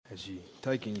as you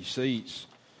taking your seats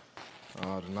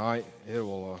tonight, it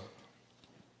will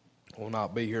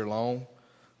not be here long.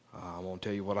 I'm going to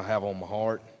tell you what I have on my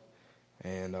heart,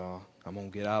 and I'm going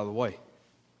to get out of the way.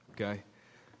 Okay,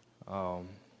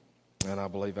 and I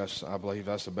believe that's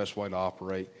the best way to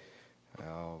operate.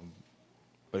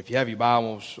 But if you have your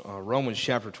Bibles, Romans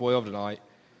chapter 12 tonight,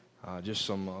 just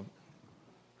some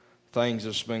things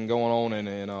that's been going on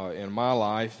in my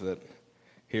life that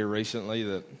here recently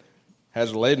that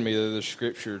has led me to this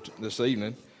scripture this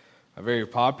evening. A very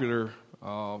popular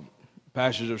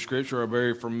passage of scripture, a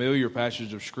very familiar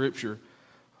passage of scripture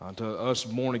to us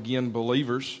born again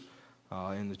believers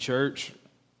in the church.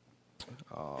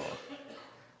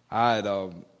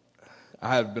 I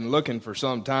had been looking for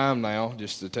some time now,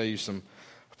 just to tell you some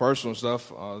personal stuff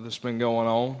that's been going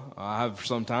on. I have for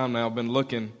some time now been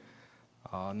looking,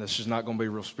 and this is not going to be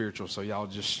real spiritual, so y'all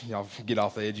get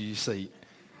off the edge of your seat.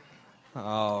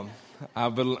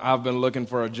 I've been looking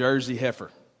for a Jersey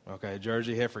heifer, okay, a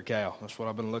Jersey heifer cow. That's what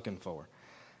I've been looking for,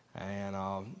 and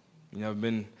I've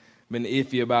been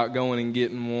iffy about going and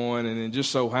getting one, and it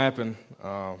just so happened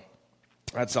I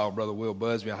saw Brother Will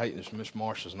Busby. I hate this. Miss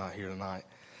Marsha's not here tonight,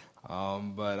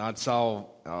 but I saw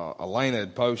Elena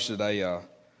had posted a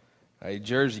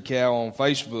Jersey cow on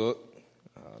Facebook,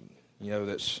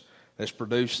 that's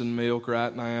producing milk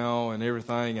right now and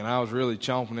everything, and I was really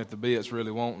chomping at the bits,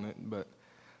 really wanting it, but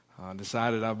I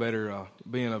decided I better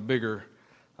be in a bigger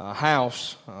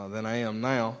house than I am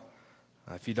now.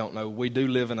 If you don't know, we do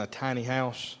live in a tiny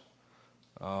house.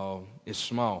 It's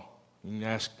small. You can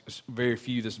ask very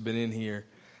few that's been in here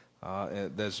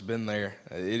that's been there.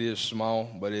 It is small,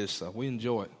 but we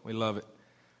enjoy it. We love it.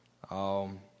 But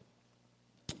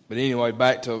anyway,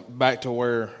 back to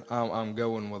where I'm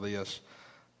going with this.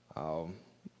 I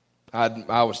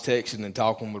was texting and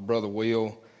talking with Brother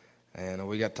Will, and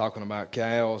we got talking about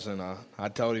cows, and I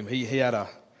told him he had a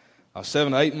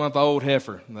 7 to 8 month old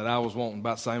heifer that I was wanting,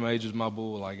 about the same age as my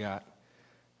bull I got.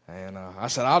 And I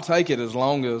said, I'll take it as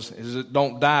long as it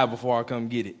don't die before I come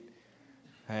get it.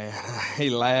 And he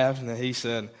laughed, and he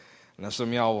said, now some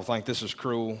of y'all will think this is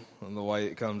cruel in the way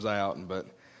it comes out, but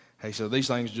he said, these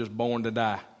things are just born to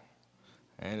die.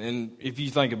 And if you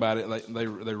think about it, they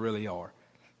really are.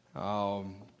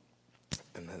 And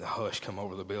then the hush come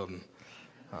over the building.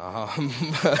 But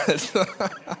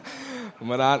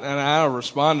I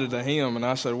responded to him, and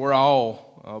I said, we're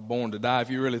all born to die if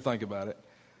you really think about it.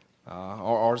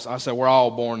 Or I said, we're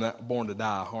all born to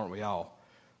die, aren't we all?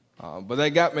 But that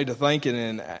got me to thinking,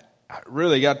 and I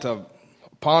really got to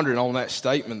pondering on that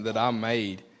statement that I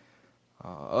made.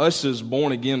 Us as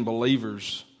born-again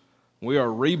believers, we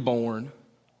are reborn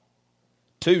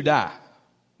to die.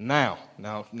 Now,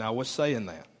 what's saying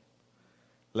that?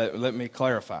 Let me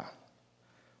clarify.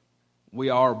 We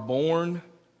are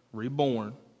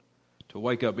reborn, to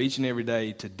wake up each and every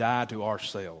day to die to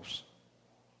ourselves.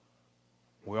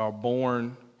 We are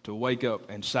born to wake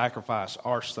up and sacrifice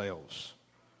ourselves.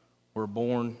 We're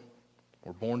born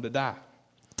to die.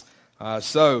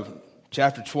 So,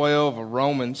 chapter 12 of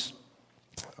Romans.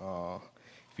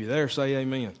 If you're there, say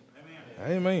amen.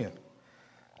 Amen. Amen.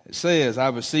 It says,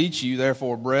 I beseech you,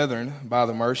 therefore, brethren, by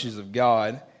the mercies of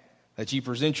God, that ye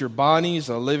present your bodies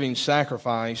a living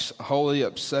sacrifice, wholly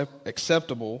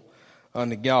acceptable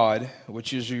unto God,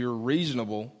 which is your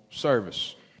reasonable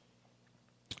service.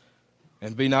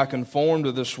 And be not conformed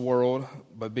to this world,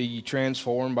 but be ye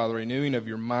transformed by the renewing of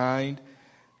your mind,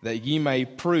 that ye may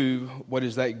prove what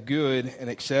is that good and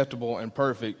acceptable and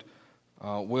perfect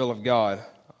will of God.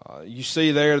 You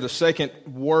see there the second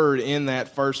word in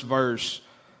that first verse,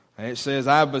 and it says,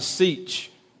 I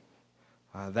beseech.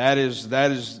 That is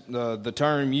the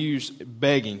term used,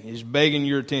 begging. He's begging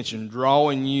your attention,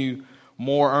 drawing you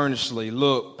more earnestly.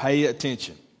 Look, pay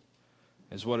attention,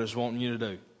 is what it's wanting you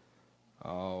to do.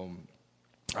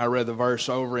 I read the verse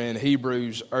over in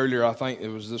Hebrews earlier, I think it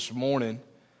was this morning,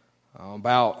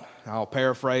 about, I'll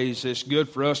paraphrase, it's good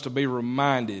for us to be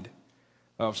reminded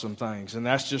of some things. And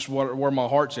that's just where my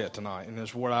heart's at tonight. And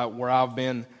that's where I've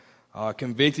been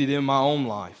convicted in my own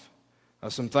life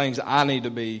of some things I need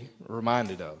to be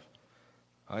reminded of.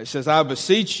 It says, I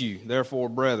beseech you, therefore,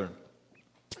 brethren.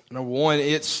 Number one,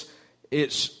 it's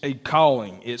a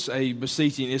calling. It's a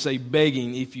beseeching. It's a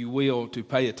begging, if you will, to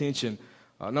pay attention.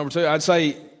 Number two, I'd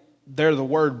say there the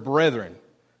word brethren.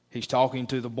 He's talking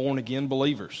to the born-again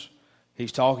believers.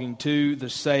 He's talking to the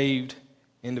saved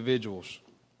individuals.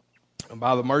 And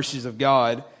by the mercies of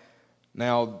God,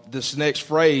 now this next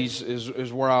phrase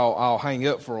is where I'll hang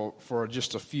up for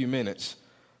just a few minutes.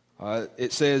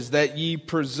 It says that ye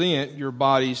present your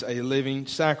bodies a living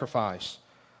sacrifice.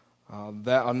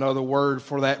 That another word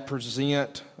for that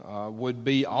present would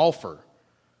be offer.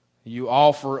 You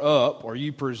offer up, or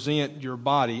you present your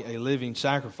body a living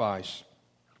sacrifice.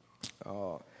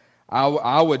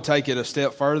 I would take it a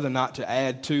step further, not to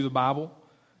add to the Bible.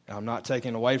 I'm not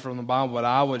taking away from the Bible, but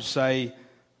I would say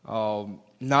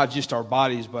not just our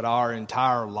bodies, but our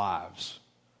entire lives.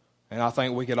 And I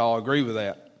think we could all agree with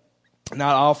that.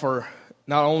 Not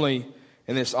only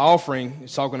in this offering,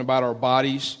 it's talking about our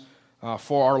bodies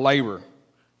for our labor,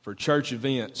 for church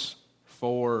events,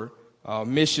 for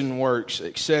mission works,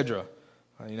 etc.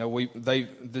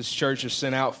 This church has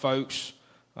sent out folks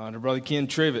to Brother Ken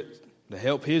Trivet to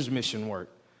help his mission work.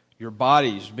 Your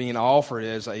bodies being offered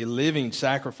as a living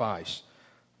sacrifice.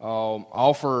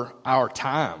 Offer our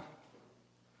time.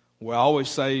 We always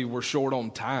say we're short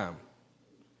on time.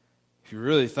 If you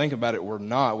really think about it, we're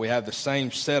not. We have the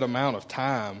same set amount of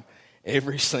time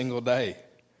every single day.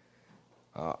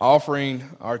 Offering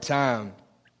our time.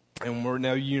 And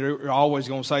you're always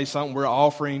going to say something. We're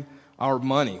offering our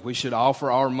money. We should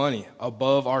offer our money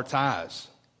above our tithes.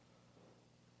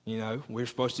 We're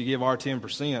supposed to give our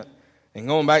 10%. And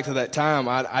going back to that time,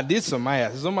 I did some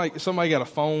math. Somebody got a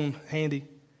phone handy?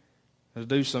 Let's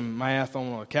do some math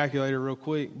on a calculator real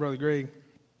quick, Brother Greg.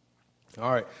 All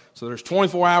right, so there's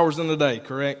 24 hours in the day,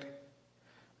 correct?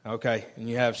 Okay, and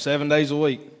you have 7 days a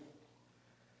week.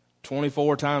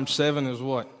 24 times 7 is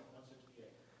what?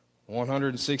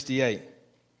 168.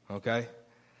 Okay?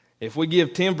 If we give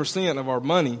 10% of our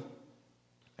money,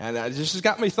 and this just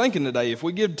got me thinking today, if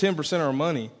we give 10% of our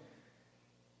money,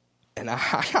 and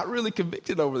I got really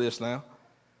convicted over this now,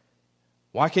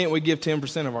 why can't we give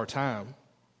 10% of our time?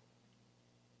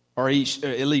 Or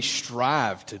at least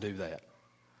strive to do that.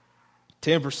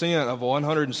 10% of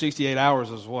 168 hours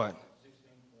is what?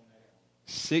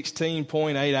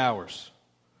 16.8 hours.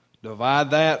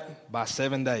 Divide that by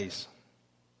 7 days.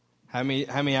 How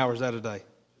many hours is that a day?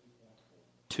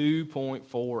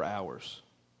 2.4 hours.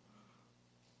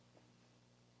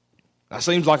 That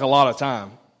seems like a lot of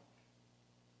time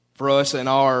for us in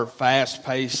our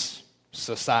fast-paced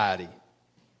society.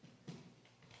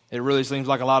 It really seems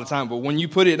like a lot of time. But when you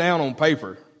put it down on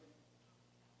paper,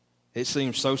 it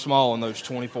seems so small in those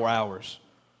 24 hours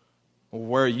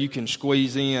where you can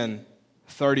squeeze in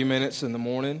 30 minutes in the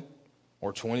morning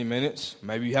or 20 minutes.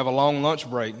 Maybe you have a long lunch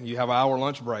break. You have an hour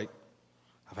lunch break.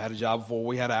 I've had a job before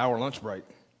we had an hour lunch break.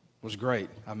 It was great.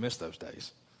 I miss those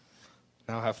days.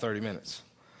 Now I have 30 minutes.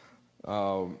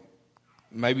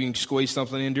 Maybe you can squeeze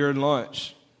something in during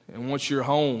lunch. And once you're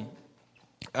home,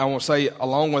 I want to say,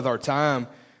 along with our time,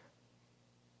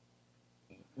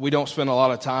 we don't spend a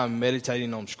lot of time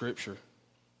meditating on Scripture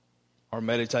or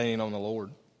meditating on the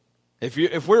Lord.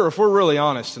 If we're really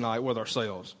honest tonight with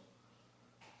ourselves,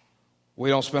 we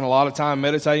don't spend a lot of time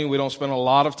meditating. We don't spend a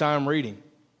lot of time reading.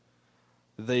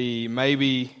 The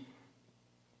maybe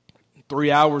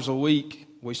 3 hours a week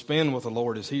we spend with the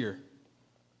Lord is here.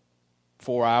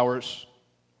 4 hours.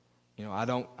 I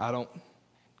don't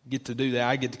get to do that.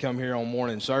 I get to come here on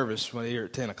morning service when here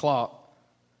at 10 o'clock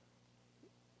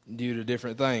due to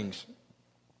different things.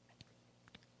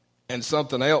 And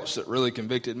something else that really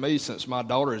convicted me since my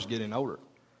daughter is getting older.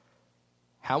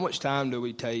 How much time do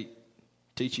we take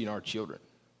teaching our children?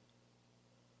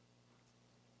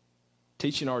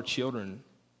 Teaching our children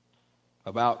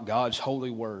about God's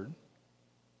holy word,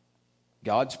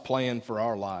 God's plan for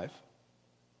our life,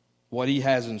 what He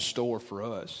has in store for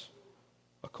us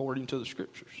according to the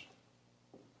Scriptures.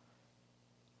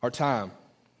 Our time.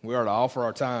 We are to offer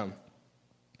our time.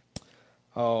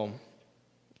 We're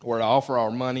to offer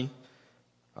our money.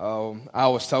 I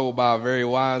was told by a very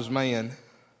wise man,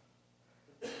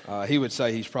 he would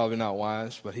say he's probably not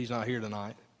wise, but he's not here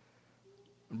tonight.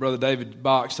 Brother David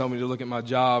Box told me to look at my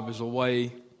job as a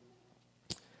way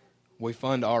we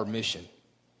fund our mission.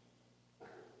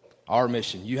 Our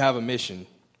mission. You have a mission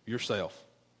yourself.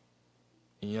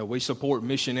 We support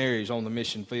missionaries on the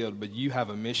mission field, but you have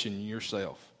a mission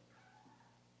yourself.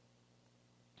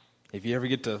 If you ever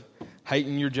get to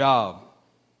hating your job,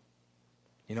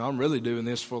 I'm really doing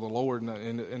this for the Lord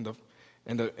and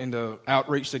to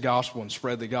outreach the gospel and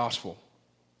spread the gospel.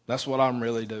 That's what I'm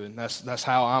really doing. That's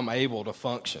how I'm able to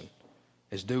function,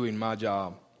 is doing my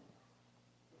job.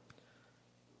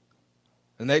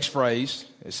 The next phrase,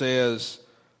 it says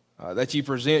that you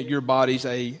present your bodies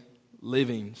a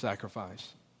living sacrifice.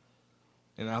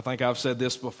 And I think I've said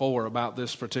this before about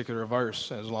this particular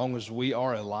verse. As long as we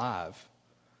are alive,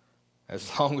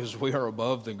 as long as we are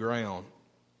above the ground,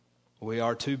 we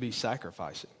are to be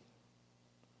sacrificing.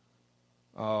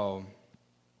 A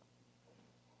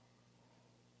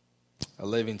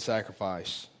living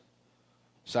sacrifice.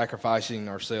 Sacrificing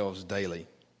ourselves daily.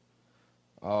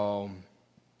 The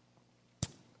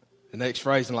next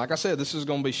phrase, and like I said, this is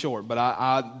going to be short,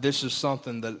 but this is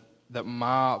something that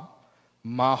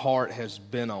my heart has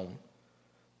been on,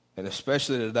 and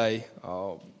especially today,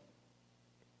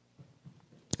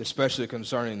 especially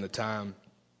concerning the time.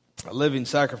 A living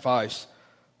sacrifice,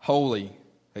 holy,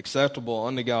 acceptable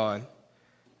unto God.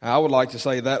 And I would like to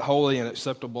say that holy and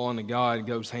acceptable unto God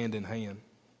goes hand in hand.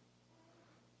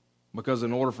 Because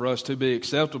in order for us to be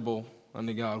acceptable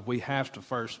unto God, we have to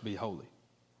first be holy.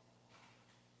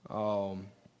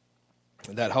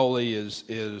 That holy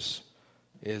is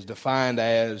defined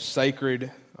as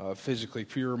sacred, physically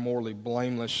pure, morally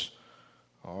blameless,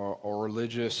 or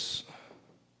religious,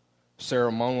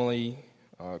 ceremonially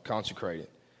consecrated.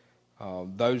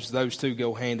 Those two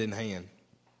go hand in hand.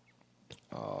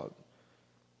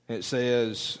 It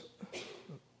says,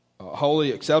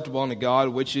 holy, acceptable unto God,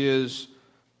 which is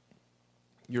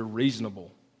your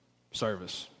reasonable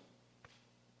service.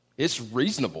 It's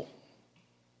reasonable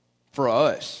for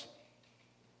us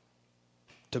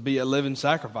to be a living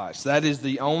sacrifice. That is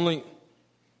it's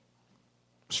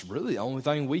really the only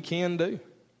thing we can do,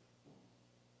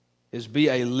 is be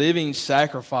a living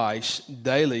sacrifice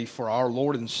daily for our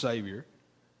Lord and Savior.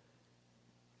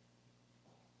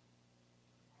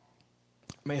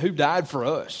 I mean, who died for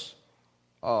us?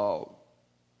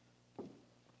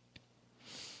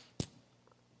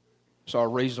 It's our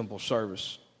reasonable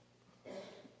service.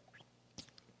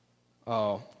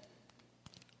 I'm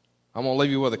going to leave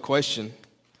you with a question,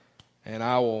 and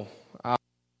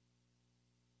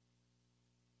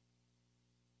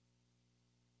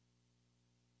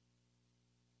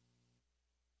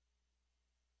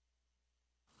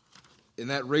in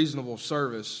that reasonable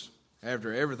service,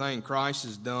 after everything Christ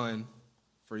has done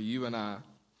for you and I'll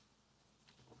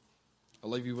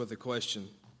leave you with a question.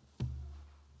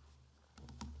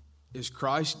 Is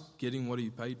Christ getting what he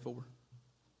paid for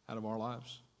out of our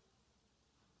lives?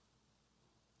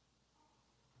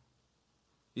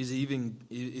 Is he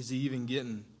even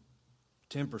getting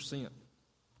 10%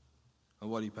 of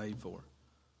what he paid for?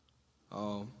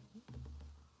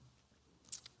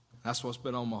 That's what's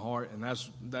been on my heart, and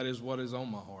that is what is on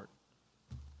my heart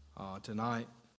tonight.